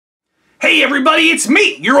Hey everybody, it's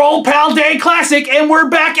me, your old pal Dan Classic, and we're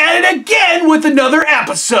back at it again with another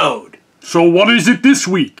episode. So what is it this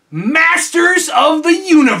week? Masters of the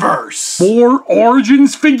Universe. 4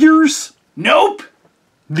 Origins figures? Nope.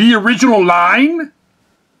 The original line?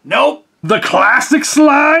 Nope. The Classics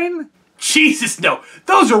line? Jesus, no.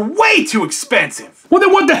 Those are way too expensive. Well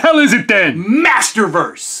then what the hell is it then?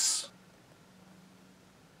 Masterverse.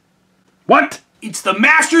 What? It's the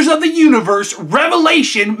Masters of the Universe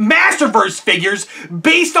Revelation Masterverse figures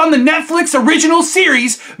based on the Netflix original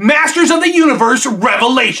series Masters of the Universe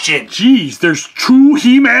Revelation. Jeez, there's 2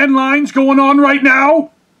 He-Man lines going on right now?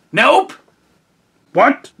 Nope.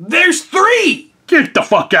 What? There's 3. Get the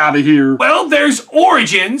fuck out of here. Well, there's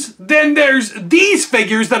Origins, then there's these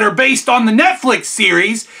figures that are based on the Netflix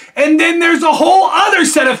series, and then there's a whole other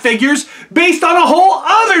set of figures based on a whole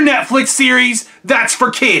other Netflix series that's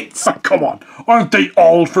for kids. Come on, aren't they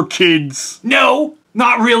all for kids? No,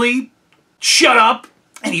 not really. Shut up.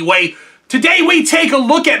 Anyway, today we take a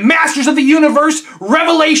look at Masters of the Universe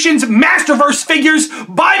Revelations Masterverse figures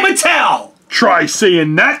by Mattel. Try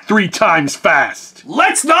saying that 3 times fast.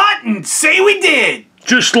 Let's not and say we did.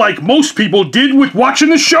 Just like most people did with watching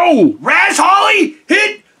the show. Raz Holly,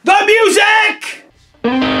 hit the music!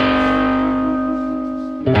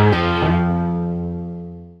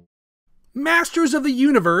 Masters of the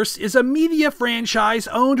Universe is a media franchise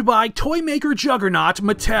owned by toymaker juggernaut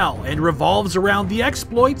Mattel and revolves around the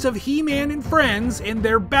exploits of He-Man and friends and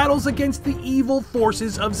their battles against the evil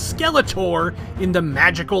forces of Skeletor in the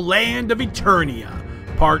magical land of Eternia.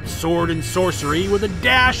 Part sword and sorcery with a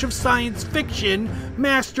dash of science fiction,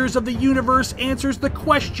 Masters of the Universe answers the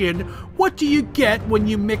question, what do you get when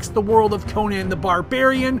you mix the world of Conan the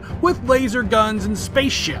Barbarian with laser guns and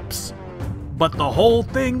spaceships? But the whole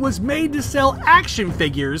thing was made to sell action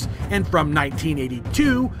figures, and from 1982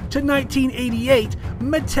 to 1988,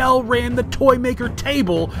 Mattel ran the toymaker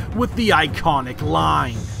table with the iconic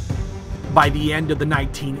line. By the end of the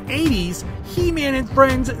 1980s, He-Man and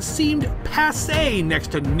Friends seemed passé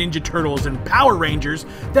next to Ninja Turtles and Power Rangers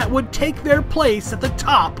that would take their place at the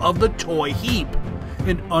top of the toy heap.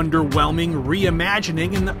 An underwhelming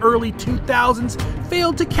reimagining in the early 2000s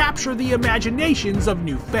failed to capture the imaginations of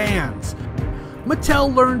new fans.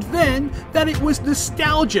 Mattel learned then that it was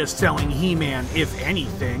nostalgia selling He-Man, if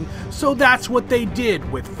anything, so that's what they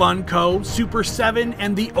did with Funko, Super 7,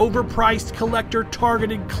 and the overpriced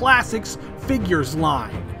collector-targeted Classics figures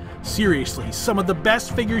line. Seriously, some of the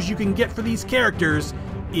best figures you can get for these characters,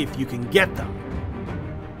 if you can get them.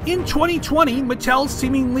 In 2020, Mattel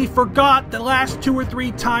seemingly forgot the last 2 or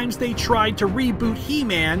 3 times they tried to reboot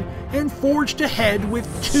He-Man and forged ahead with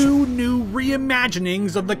 2 new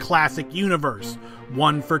reimaginings of the classic universe.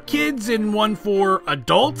 One for kids and one for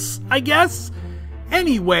adults, I guess?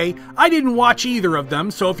 Anyway, I didn't watch either of them,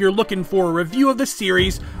 so if you're looking for a review of the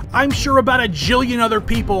series, I'm sure about a jillion other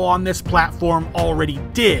people on this platform already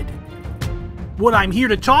did. What I'm here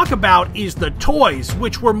to talk about is the toys,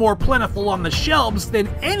 which were more plentiful on the shelves than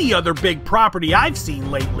any other big property I've seen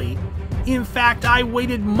lately. In fact, I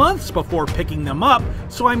waited months before picking them up,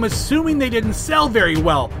 so I'm assuming they didn't sell very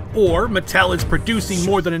well, or Mattel is producing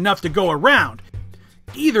more than enough to go around.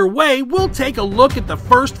 Either way, we'll take a look at the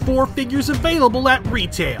first 4 figures available at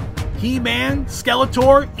retail: He-Man,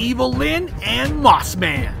 Skeletor, Evil Lyn, and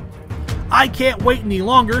Mossman. I can't wait any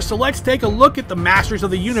longer, so let's take a look at the Masters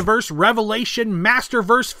of the Universe Revelation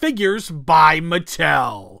Masterverse figures by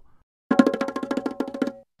Mattel.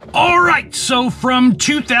 Alright, so from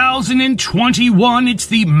 2021, it's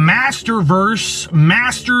the Masterverse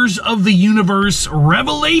Masters of the Universe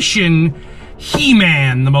Revelation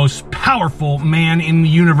He-Man, the most powerful man in the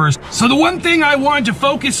universe. So the one thing I wanted to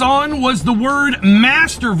focus on was the word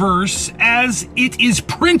Masterverse as it is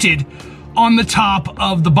printed on the top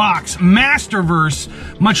of the box. Masterverse,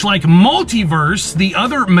 much like Multiverse, the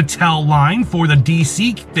other Mattel line for the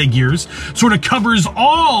DC figures, sort of covers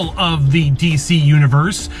all of the DC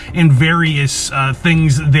universe and various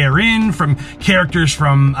things therein, from characters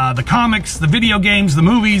from the comics, the video games, the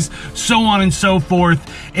movies, so on and so forth.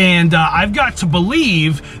 And I've got to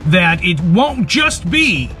believe that it won't just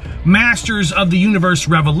be Masters of the Universe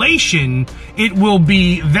Revelation, it will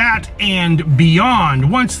be that and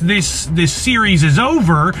beyond. Once this series is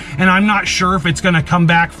over, and I'm not sure if it's going to come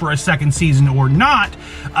back for a second season or not,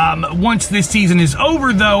 once this season is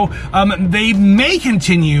over though, they may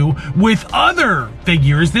continue with other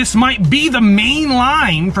figures. This might be the main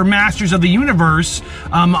line for Masters of the Universe,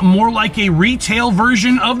 more like a retail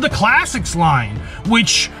version of the Classics line,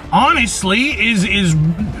 which honestly is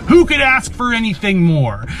who could ask for anything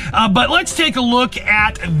more? But let's take a look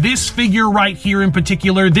at this figure right here in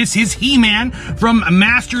particular. This is He-Man from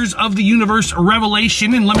Masters of the Universe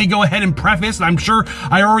Revelation, and let me go ahead and preface, and I'm sure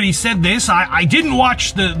I already said this, I didn't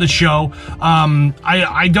watch the show.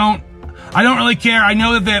 I don't really care. I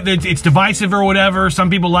know that it's divisive or whatever. Some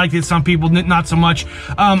people liked it, some people not so much.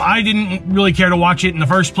 I didn't really care to watch it in the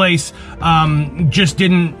first place.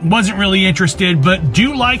 Wasn't really interested, but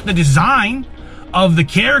do like the design of the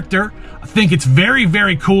character. I think it's very,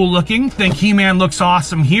 very cool looking. Think He-Man looks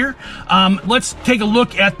awesome here. Let's take a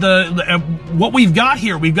look at what we've got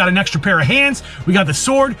here. We've got an extra pair of hands. We got the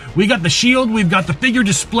sword. We got the shield. We've got the figure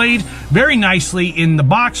displayed very nicely in the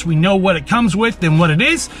box. We know what it comes with and what it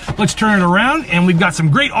is. Let's turn it around, and we've got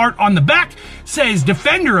some great art on the back. Says,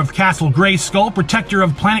 Defender of Castle Grayskull, Protector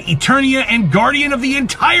of Planet Eternia, and Guardian of the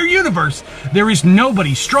entire universe. There is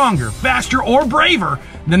nobody stronger, faster, or braver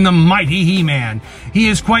than the mighty He-Man. He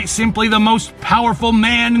is quite simply the most powerful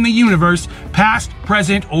man in the universe, past,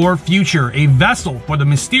 present, or future. A vessel for the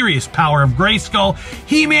mysterious power of Grayskull,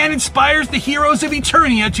 He-Man inspires the heroes of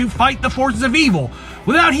Eternia to fight the forces of evil.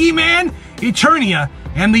 Without He-Man, Eternia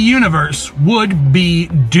and the universe would be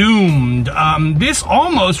doomed. This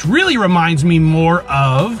almost really reminds me more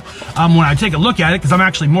of, when I take a look at it, because I'm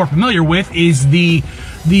actually more familiar with, is the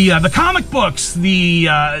comic books, the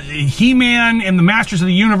He-Man and the Masters of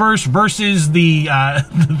the Universe versus the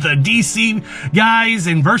DC guys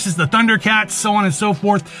and versus the Thundercats, so on and so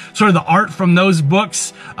forth. Sort of the art from those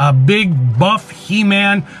books. Big buff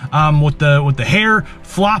He-Man with the hair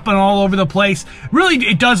flopping all over the place. Really,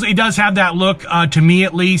 it does have that look to me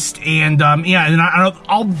at least. And yeah, and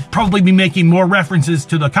I'll probably be making more references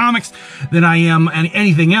to the comics than I am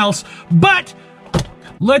anything else. But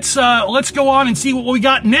let's go on and see what we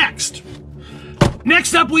got next.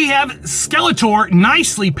 Next up, we have Skeletor,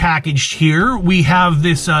 nicely packaged here. We have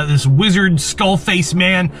this wizard skull face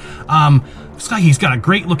man. Looks like he's got a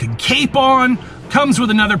great looking cape on. Comes with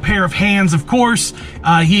another pair of hands, of course.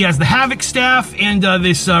 He has the Havoc staff and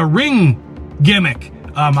this ring gimmick.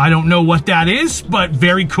 I don't know what that is, but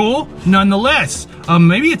very cool nonetheless.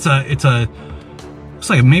 Maybe it's looks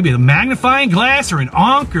like maybe a magnifying glass or an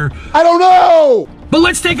Ankh or I don't know. But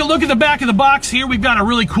let's take a look at the back of the box here. We've got a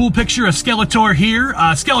really cool picture of Skeletor here.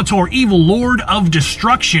 Skeletor, evil lord of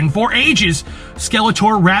destruction. For ages,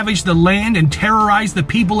 Skeletor ravaged the land and terrorized the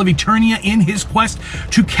people of Eternia in his quest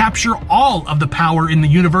to capture all of the power in the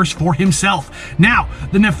universe for himself. Now,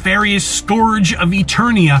 the nefarious scourge of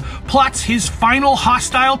Eternia plots his final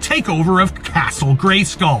hostile takeover of Castle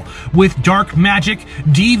Grayskull with dark magic,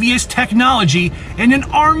 devious technology, and an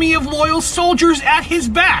army of loyal soldiers at his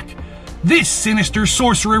back. This sinister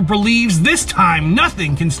sorcerer believes this time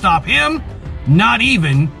nothing can stop him, not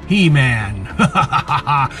even He-Man.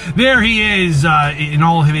 There he is in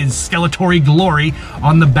all of his Skeletory glory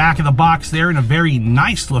on the back of the box there in a very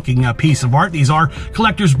nice looking piece of art. These are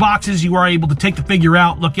collector's boxes. You are able to take the figure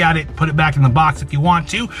out, look at it, put it back in the box if you want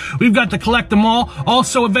to. We've got the collect them all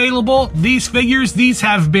also available. These figures, these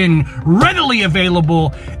have been readily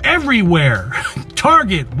available everywhere.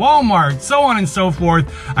 Target, Walmart, so on and so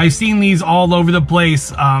forth. I've seen these all over the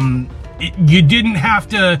place. You didn't have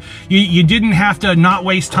to you didn't have to not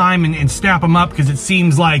waste time and snap them up, because it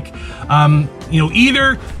seems like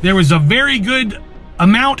either there was a very good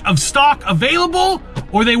amount of stock available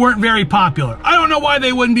or they weren't very popular. I don't know why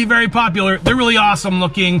they wouldn't be very popular. They're really awesome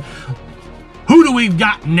looking. Who do we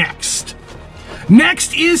got next?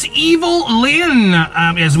 Next is Evil Lyn.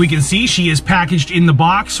 As we can see, she is packaged in the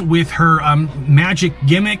box with her magic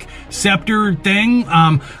gimmick scepter thing.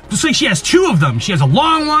 Looks like she has two of them. She has a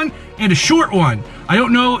long one and a short one. I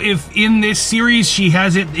don't know if in this series she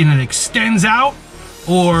has it and it extends out,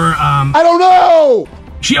 or I don't know.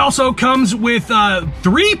 She also comes with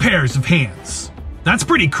 3 pairs of hands. That's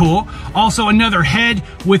pretty cool. Also another head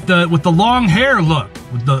with the long hair look.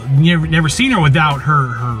 Never seen her without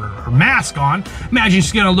her mask on. Imagine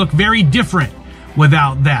she's gonna look very different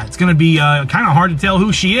without that. It's gonna be kind of hard to tell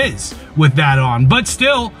who she is with that on, but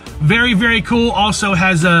still very, very cool. Also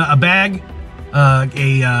has a bag,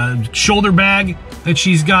 a shoulder bag that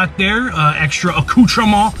she's got there, extra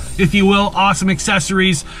accoutrement, if you will. Awesome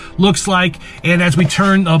accessories, looks like. And as we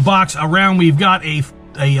turn the box around, we've got a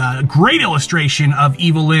great illustration of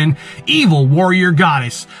Evil Lyn, evil warrior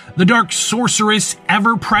goddess. The dark sorceress,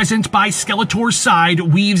 ever present by Skeletor's side,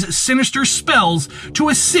 weaves sinister spells to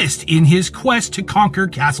assist in his quest to conquer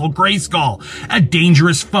Castle Grayskull. A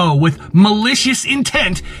dangerous foe with malicious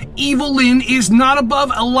intent, Evil Lyn is not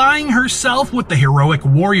above allying herself with the heroic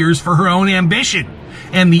warriors for her own ambition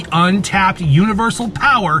and the untapped universal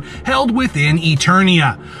power held within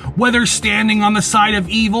Eternia. Whether standing on the side of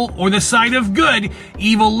evil or the side of good,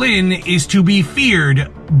 Evil Lynn is to be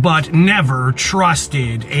feared but never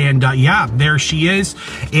trusted. And yeah, there she is.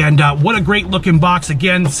 And what a great looking box.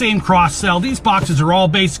 Again, same cross sell. These boxes are all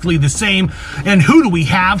basically the same. And who do we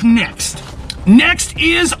have next? Next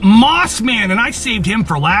is Mossman, and I saved him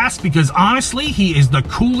for last because honestly, he is the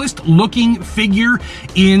coolest looking figure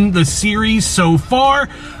in the series so far.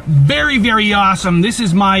 Very, very awesome. This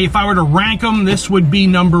is my, if I were to rank them, this would be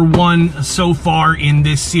 #1 so far in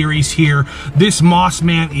this series here. This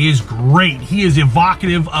Mossman is great. He is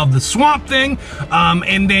evocative of the Swamp Thing,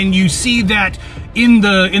 and then you see that in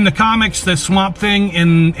the comics, the Swamp Thing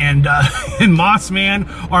and Mossman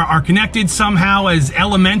are connected somehow as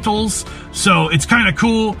elementals. So it's kind of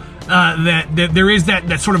cool that there is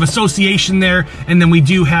that sort of association there. And then we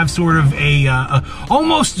do have sort of a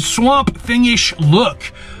almost Swamp Thing-ish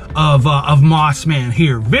look of Mossman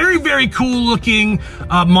here. Very, very cool looking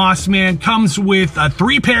Mossman. Comes with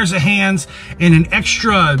 3 pairs of hands and an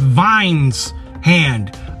extra vines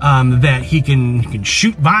hand. That he can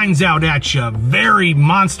shoot vines out at you. Very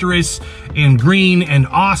monstrous and green and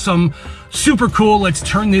awesome. Super cool. Let's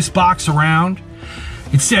turn this box around.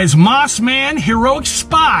 It says, Mossman, heroic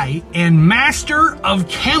spy and master of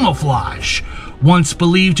camouflage. Once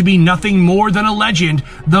believed to be nothing more than a legend,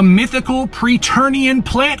 the mythical Preternian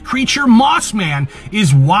plant creature Mossman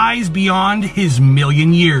is wise beyond his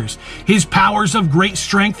million years. His powers of great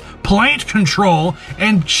strength, plant control,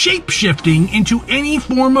 and shape-shifting into any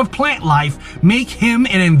form of plant life make him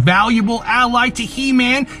an invaluable ally to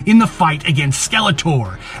He-Man in the fight against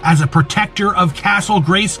Skeletor. As a protector of Castle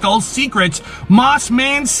Grayskull's secrets,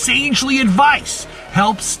 Mossman's sagely advice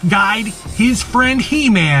helps guide his friend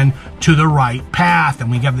He-Man to the right path. And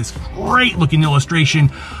we got this great looking illustration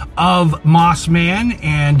of Mossman,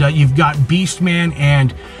 and you've got Beastman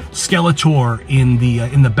and Skeletor in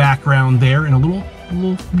the background there, and a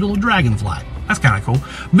little dragonfly. That's kind of cool.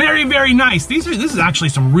 Very, very nice. This is actually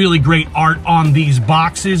some really great art on these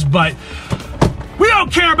boxes, but we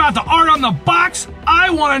don't care about the art on the box. I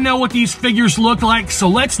want to know what these figures look like, so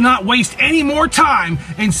let's not waste any more time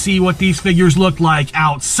and see what these figures look like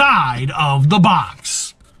outside of the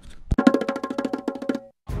box.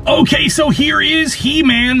 Okay, so here is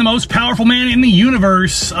He-Man, the most powerful man in the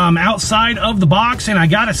universe, outside of the box, and I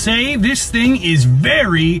gotta say, this thing is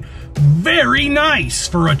very, very nice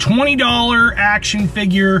for a $20 action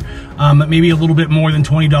figure, maybe a little bit more than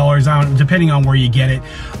 $20, depending on where you get it.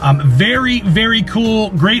 Very, very cool,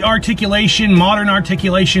 great articulation, modern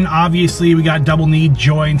articulation. Obviously, we got double knee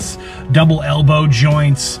joints, double elbow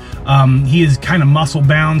joints. He is kind of muscle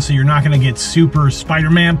bound, so you're not going to get super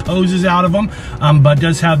Spider-Man poses out of him, but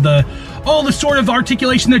does have all the sort of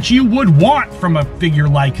articulation that you would want from a figure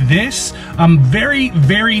like this. Very,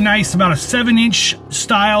 very nice, about a 7-inch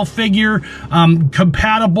style figure,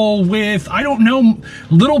 compatible with, I don't know,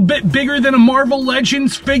 a little bit bigger than a Marvel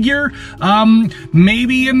Legends figure.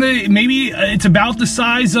 Maybe it's about the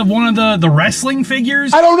size of one of the wrestling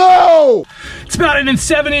figures. I don't know! It's about in a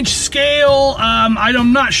 7-inch scale.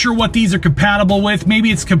 I'm not sure what these are compatible with.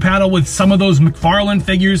 Maybe it's compatible with some of those McFarlane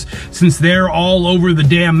figures, since they're all over the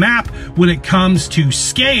damn map when it comes to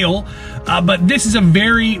scale. But this is a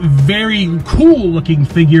very, very cool looking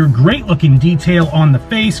figure. Great looking detail on the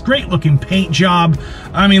face. Great looking paint job.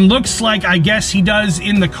 I mean, looks like, I guess he does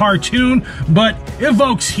in the cartoon, but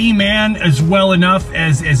evokes He-Man as well enough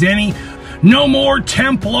as any. No more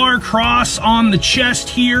Templar cross on the chest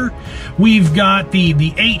here. We've got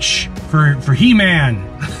the H for He-Man.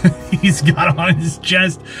 He's got on his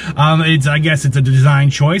chest. I guess it's a design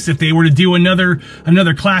choice. If they were to do another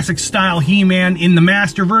classic style He-Man in the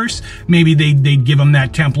Masterverse, maybe they'd give him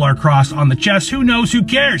that Templar cross on the chest. Who knows? Who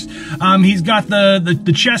cares? He's got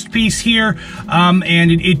the chest piece here,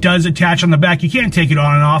 and it does attach on the back. You can't take it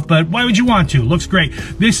on and off, but why would you want to? Looks great.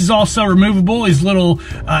 This is also removable. His little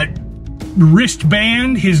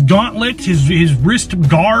wristband, his gauntlet, his wrist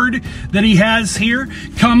guard that he has here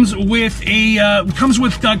comes with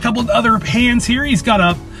a couple of other hands here. He's got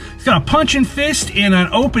a punching fist and an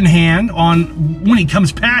open hand on when he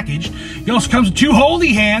comes packaged. He also comes with 2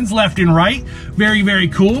 holdy hands, left and right. Very, very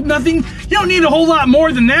cool. Nothing, you don't need a whole lot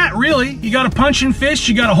more than that, really. You got a punching fist,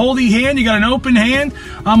 you got a holdy hand, you got an open hand.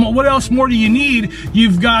 What else more do you need?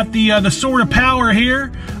 You've got the Sword of Power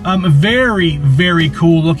here. Very, very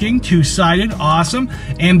cool looking, 2-sided, awesome.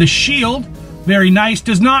 And the shield, very nice.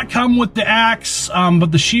 Does not come with the axe,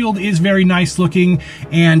 but the shield is very nice looking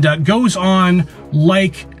and goes on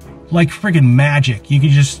like friggin' magic. You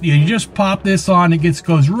just pop this on, it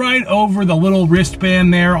goes right over the little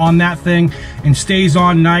wristband there on that thing and stays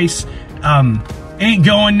on nice. ain't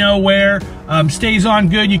going nowhere. Stays on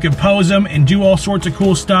good. You can pose them and do all sorts of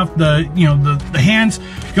cool stuff. The hands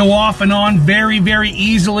go off and on very, very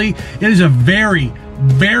easily. It is a very,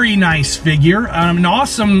 very nice figure. An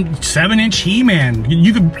awesome 7-inch He-Man.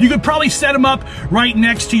 You could probably set them up right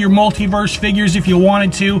next to your multiverse figures if you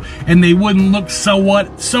wanted to, and they wouldn't look so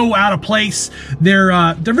out of place.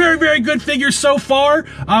 They're very, very good figures so far.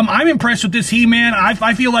 I'm impressed with this He-Man.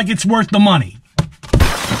 I feel like it's worth the money.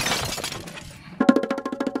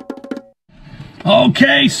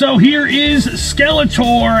 Okay, so here is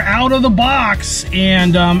Skeletor out of the box,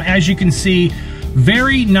 and as you can see,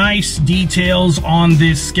 very nice details on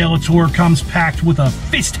this Skeletor. Comes packed with a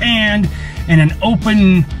fist hand and an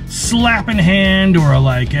open slapping hand, or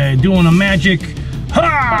like doing a magic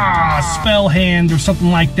spell hand or something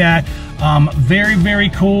like that. Very, very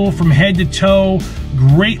cool from head to toe.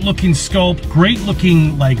 Great looking sculpt, great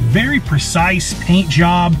looking, like very precise paint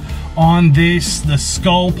job on this. The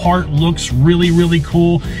skull part looks really, really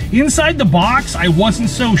cool. Inside the box, I wasn't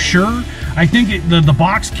so sure. I think the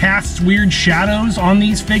box casts weird shadows on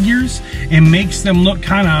these figures and makes them look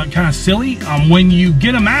kind of silly. When you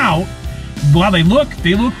get them out, while they look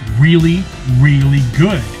really, really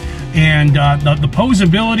good. And the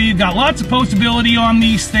posability, got lots of posability on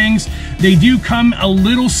these things. They do come a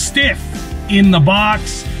little stiff in the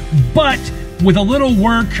box, but with a little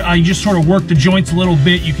work, you just sort of work the joints a little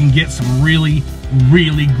bit, you can get some really,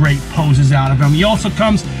 really great poses out of him. He also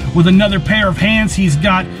comes with another pair of hands. He's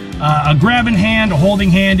got a grabbing hand, a holding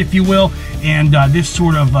hand, if you will, and this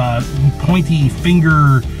sort of pointy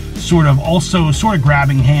finger, sort of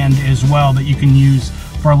grabbing hand as well that you can use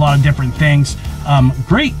for a lot of different things.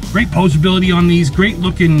 Great posability on these. Great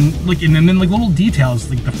looking, and then like little details,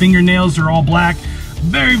 like the fingernails are all black.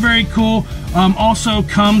 Very, very cool. Also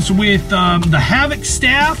comes with the Havoc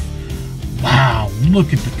staff. Wow,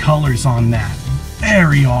 look at the colors on that.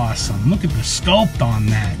 Very awesome. Look at the sculpt on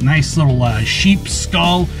that. Nice little sheep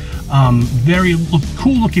skull. Very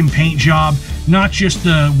cool looking paint job. Not just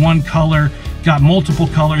the one color. Got multiple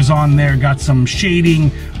colors on there. Got some shading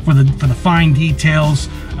for the fine details.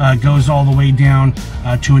 Goes all the way down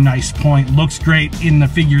to a nice point. Looks great in the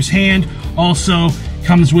figure's hand. Also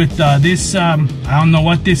comes with this, I don't know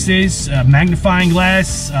what this is, magnifying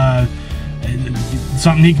glass,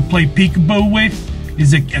 something he can play peekaboo with.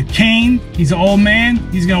 Is it a cane? He's an old man.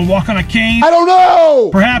 He's gonna walk on a cane. I don't know!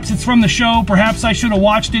 Perhaps it's from the show. Perhaps I should have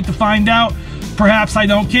watched it to find out. Perhaps I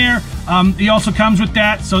don't care. He also comes with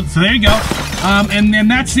that, so there you go. And then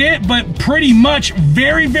that's it, but pretty much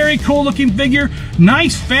very, very cool looking figure.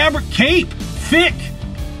 Nice fabric cape, thick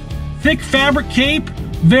fabric cape.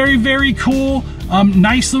 Very, very cool.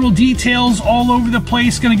 Nice little details all over the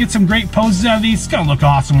place. Gonna get some great poses out of these. It's gonna look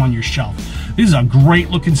awesome on your shelf. This is a great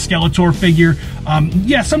looking Skeletor figure.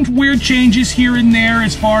 Yeah, some weird changes here and there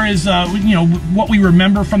as far as what we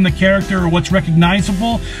remember from the character or what's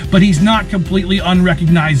recognizable, but he's not completely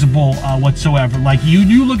unrecognizable whatsoever. Like,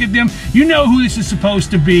 you look at them, you know who this is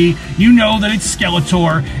supposed to be, you know that it's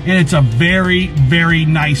Skeletor, and it's a very, very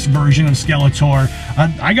nice version of Skeletor.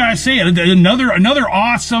 I gotta say, another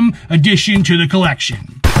awesome addition to the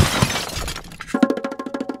collection.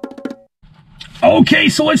 Okay,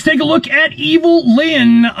 so let's take a look at Evil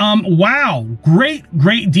Lyn. Wow,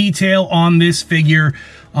 great detail on this figure,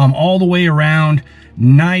 all the way around.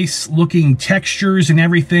 Nice looking textures and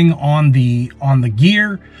everything on the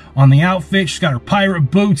gear, on the outfit. She's got her pirate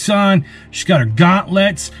boots on. She's got her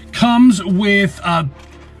gauntlets. Comes with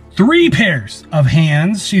 3 pairs of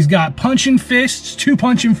hands. She's got punching fists, 2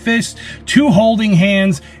 punching fists, 2 holding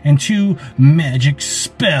hands, and 2 magic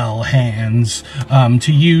spell hands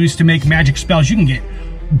to use to make magic spells. You can get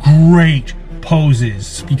great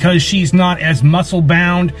poses because she's not as muscle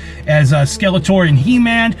bound as Skeletor and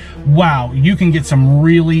He-Man. Wow, you can get some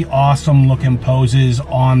really awesome looking poses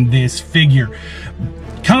on this figure.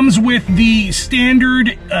 Comes with the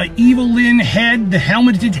standard Evil Lyn head, the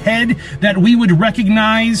helmeted head that we would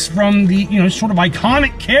recognize from the, sort of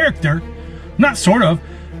iconic character, not sort of,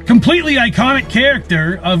 completely iconic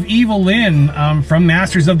character of Evil Lyn from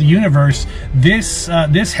Masters of the Universe. This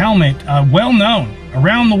helmet, well known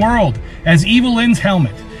around the world as Evil Lyn's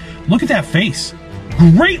helmet. Look at that face.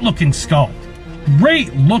 Great looking sculpt.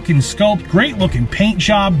 Great looking sculpt. Great looking paint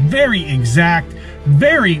job. Very exact.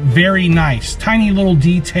 Very, very nice. Tiny little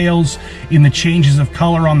details in the changes of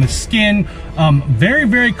color on the skin. Very,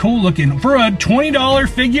 very cool looking. For a $20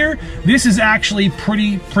 figure, this is actually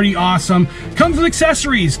pretty awesome. Comes with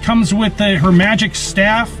accessories. Comes with her magic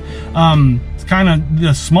staff. It's kind of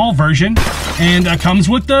the small version, and comes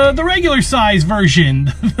with the regular size version,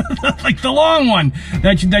 like the long one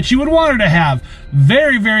that you would want her to have.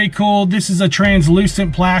 Very, very cool. This is a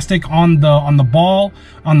translucent plastic on the ball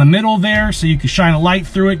on the middle there, so you can shine a light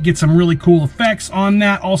through it, get some really cool effects on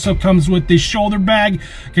that. Also comes with this shoulder bag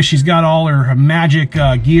because she's got all her magic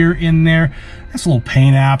gear in there. Has little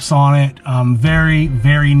paint apps on it. Very,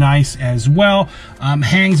 very nice as well.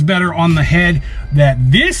 Hangs better on the head.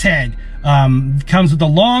 This head comes with the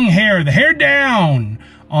long hair, the hair down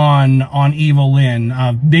on Evil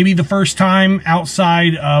Lyn. Maybe the first time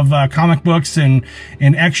outside of comic books and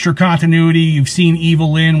extra continuity you've seen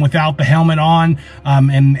Evil Lyn without the helmet on,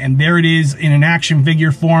 and there it is in an action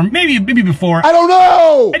figure form. Maybe before. I don't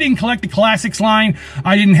know! I didn't collect the classics line.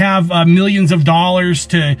 I didn't have millions of dollars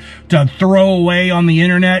to throw away on the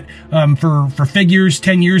internet for figures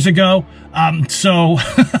 10 years ago. So,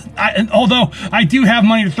 although I do have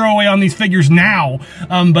money to throw away on these figures now,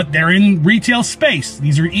 but they're in retail space.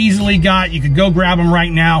 These are easily got. You could go grab them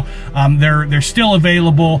right now. They're still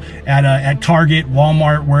available at Target,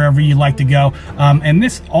 Walmart, wherever you like to go. And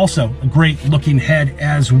this also a great looking head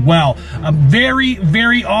as well. A very,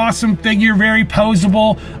 very awesome figure, very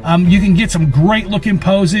posable. You can get some great looking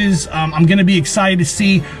poses. I'm going to be excited to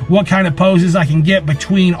see what kind of poses I can get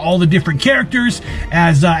between all the different characters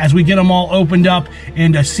as we get them all opened up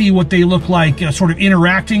and see what they look like sort of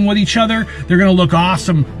interacting with each other. They're going to look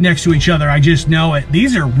awesome next to each other. I just know it.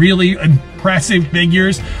 These are really impressive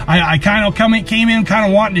figures. I kind of came in kind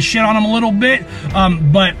of wanting to shit on them a little bit,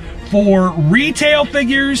 but for retail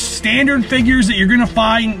figures, standard figures that you're going to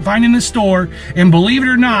find in the store, and believe it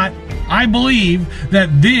or not, I believe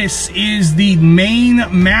that this is the main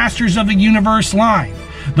Masters of the Universe line.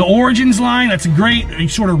 The Origins line, that's a great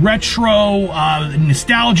sort of retro,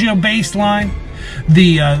 nostalgia-based line.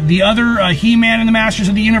 The other He-Man and the Masters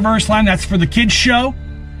of the Universe line, that's for the kids show.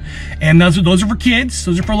 And those are for kids.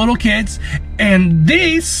 Those are for little kids. And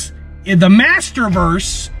this, the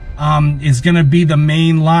Masterverse, is going to be the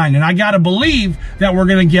main line. And I got to believe that we're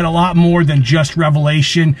going to get a lot more than just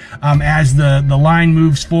Revelation as the line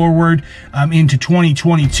moves forward into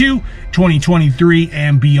 2022, 2023,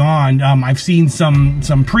 and beyond. I've seen some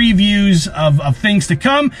previews of things to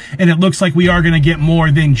come, and it looks like we are going to get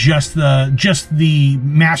more than just the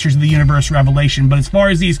Masters of the Universe Revelation. But as far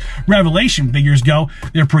as these Revelation figures go,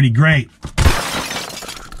 they're pretty great.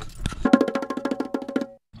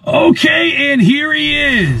 Okay, and here he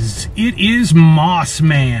is. It is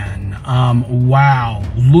Mossman. Wow,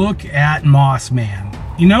 look at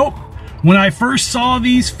Mossman. You know, when I first saw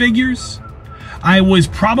these figures, I was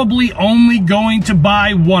probably only going to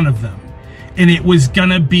buy one of them. And it was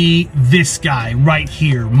gonna be this guy right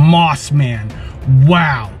here, Mossman.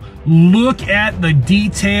 Wow. Look at the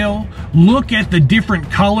detail. Look at the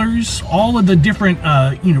different colors, all of the different,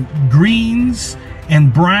 greens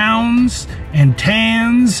and browns and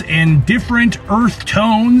tans and different earth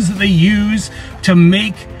tones that they use to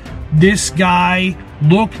make this guy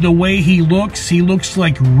look the way he looks. He looks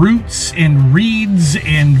like roots and reeds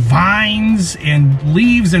and vines and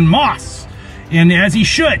leaves and moss. And as he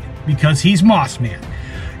should, because he's Mossman.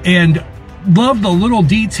 And love the little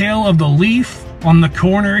detail of the leaf on the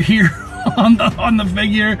corner here on the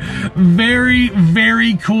figure. Very,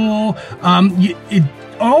 very cool. It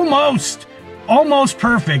almost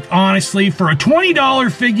perfect, honestly. For a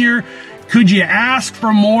 $20 figure, could you ask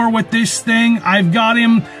for more with this thing? I've got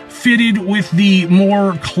him fitted with the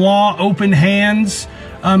more claw open hands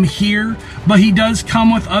here, but he does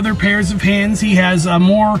come with other pairs of hands. He has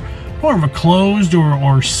more of a closed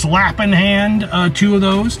or slapping hand, two of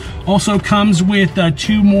those. Also comes with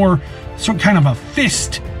two more sort of kind of a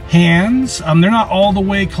fist hands. They're not all the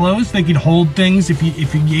way closed. They could hold things if you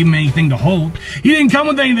gave him anything to hold. He didn't come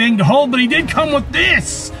with anything to hold, but he did come with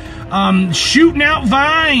this, shooting out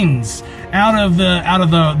vines out of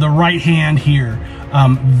the right hand here.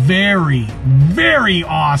 Very, very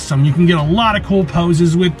awesome. You can get a lot of cool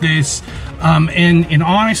poses with this, and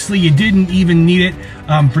honestly, you didn't even need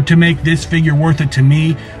it to make this figure worth it to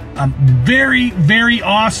me. Very, very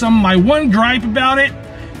awesome. My one gripe about it,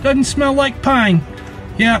 doesn't smell like pine.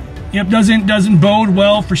 Yep, doesn't bode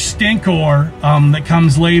well for Stinkor, that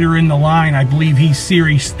comes later in the line. I believe he's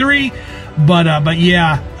Series 3, but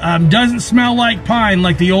yeah, doesn't smell like pine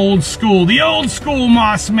like the old school. The old school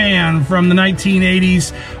Mossman from the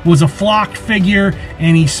 1980s was a flocked figure,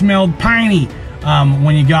 and he smelled piney.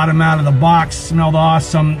 When you got him out of the box, smelled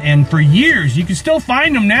awesome, and for years, you can still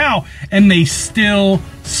find them now, and they still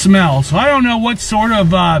smell. So I don't know what sort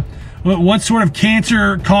of what sort of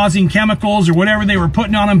cancer-causing chemicals or whatever they were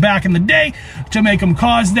putting on them back in the day to make them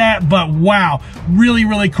cause that. But wow, really,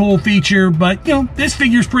 really cool feature. But, you know, this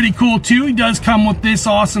figure's pretty cool too. He does come with this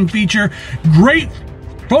awesome feature. Great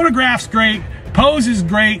photographs, great pose is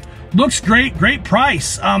great. Looks great, great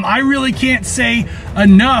price. I really can't say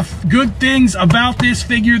enough good things about this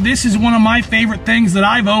figure. This is one of my favorite things that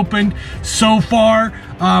I've opened so far.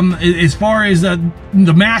 As far as the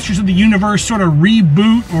Masters of the Universe sort of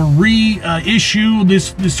reboot or reissue,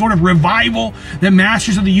 this sort of revival that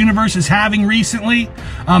Masters of the Universe is having recently.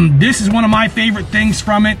 This is one of my favorite things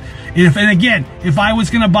from it. And again, if I was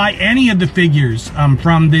going to buy any of the figures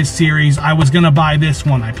from this series, I was going to buy this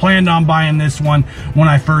one. I planned on buying this one when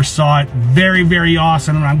I first saw it. Very, very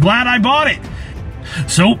awesome, and I'm glad I bought it.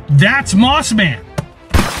 So that's Mossman.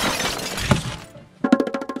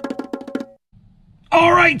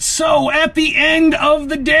 All right, so at the end of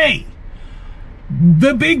the day,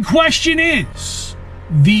 the big question is,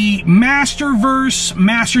 the Masterverse,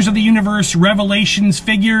 Masters of the Universe Revelations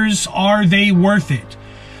figures, are they worth it?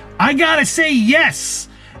 I gotta say yes.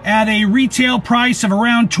 At a retail price of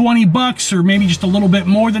around 20 bucks, or maybe just a little bit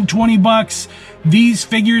more than 20 bucks, these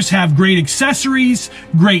figures have great accessories,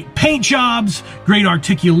 great paint jobs, great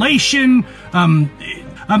articulation,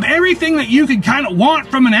 everything that you could kind of want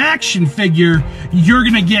from an action figure, you're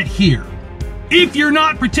gonna get here. If you're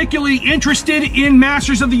not particularly interested in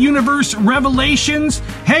Masters of the Universe Revelations,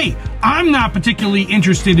 hey, I'm not particularly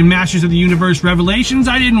interested in Masters of the Universe Revelations.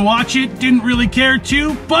 I didn't watch it, didn't really care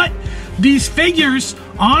to, but these figures,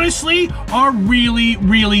 honestly, are really,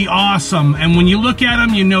 really awesome. And when you look at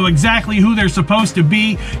them, you know exactly who they're supposed to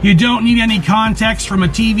be. You don't need any context from a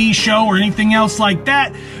TV show or anything else like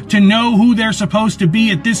that to know who they're supposed to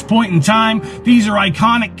be at this point in time. These are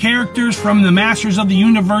iconic characters from the Masters of the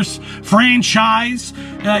Universe franchise,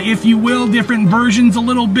 if you will. Different versions a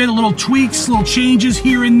little bit, little tweaks, little changes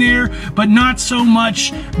here and there, but not so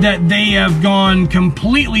much that they have gone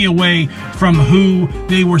completely away from who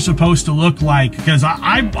they were supposed to look like. Because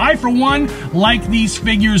I, for one, like these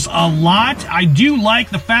figures a lot. I do like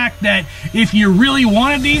the fact that if you really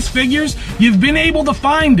wanted these figures, you've been able to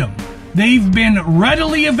find them. They've been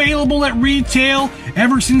readily available at retail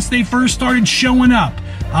ever since they first started showing up.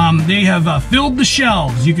 They have filled the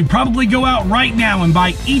shelves. You could probably go out right now and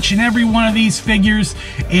buy each and every one of these figures,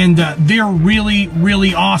 and they're really,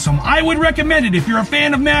 really awesome. I would recommend it. If you're a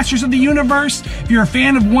fan of Masters of the Universe, if you're a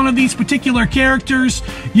fan of one of these particular characters,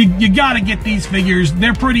 you gotta get these figures.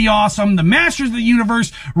 They're pretty awesome. The Masters of the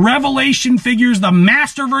Universe Revelation figures, the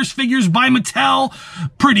Masterverse figures by Mattel,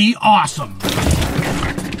 pretty awesome.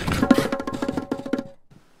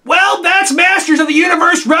 Well, that's Masters of the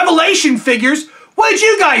Universe Revelation figures. What did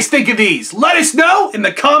you guys think of these? Let us know in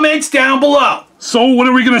the comments down below. So when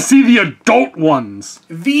are we gonna see the adult ones?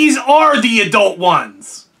 These are the adult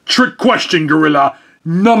ones. Trick question, Gorilla.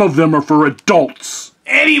 None of them are for adults.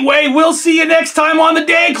 Anyway, we'll see you next time on the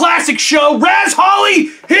Day Classic Show. Raz Holly,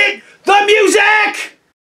 hit the music!